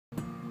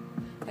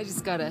I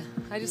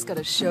just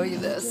gotta show you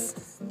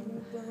this.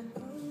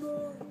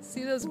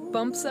 See those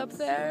bumps up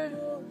there?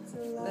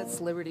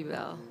 That's Liberty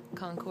Bell,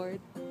 Concord.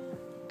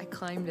 I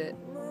climbed it.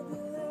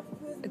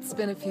 It's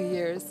been a few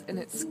years and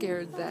it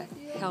scared the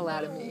hell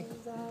out of me.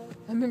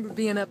 I remember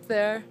being up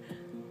there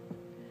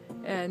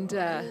and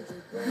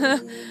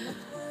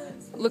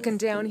looking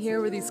down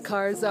here where these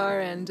cars are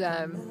and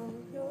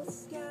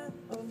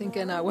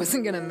thinking I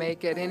wasn't gonna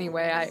make it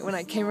anyway. When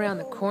I came around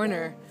the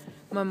corner,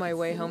 I'm on my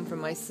way home from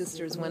my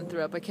sister's went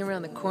through up. I came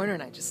around the corner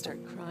and I just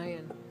started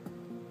crying.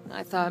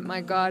 I thought,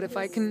 my God, if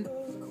I can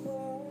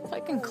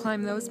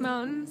climb those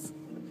mountains,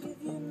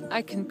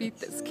 I can beat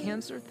this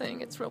cancer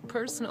thing. It's real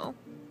personal.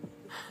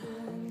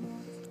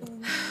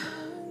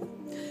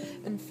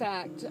 In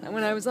fact,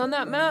 when I was on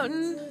that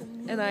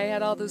mountain and I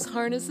had all those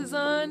harnesses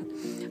on,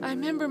 I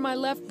remember my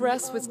left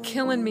breast was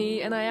killing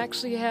me, and there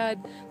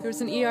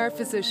was an ER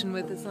physician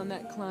with us on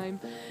that climb,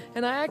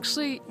 and I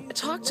actually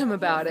talked to him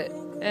about it.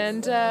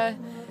 And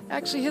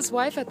actually his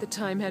wife at the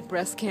time had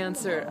breast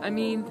cancer. I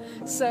mean,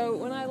 so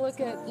when I look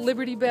at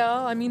Liberty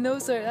Bell, I mean,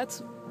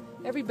 that's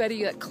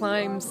everybody that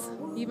climbs,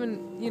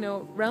 even,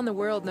 around the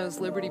world knows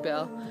Liberty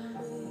Bell.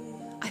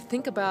 I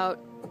think about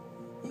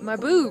my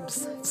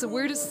boobs. It's the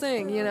weirdest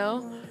thing,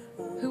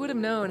 Who would have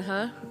known,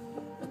 huh?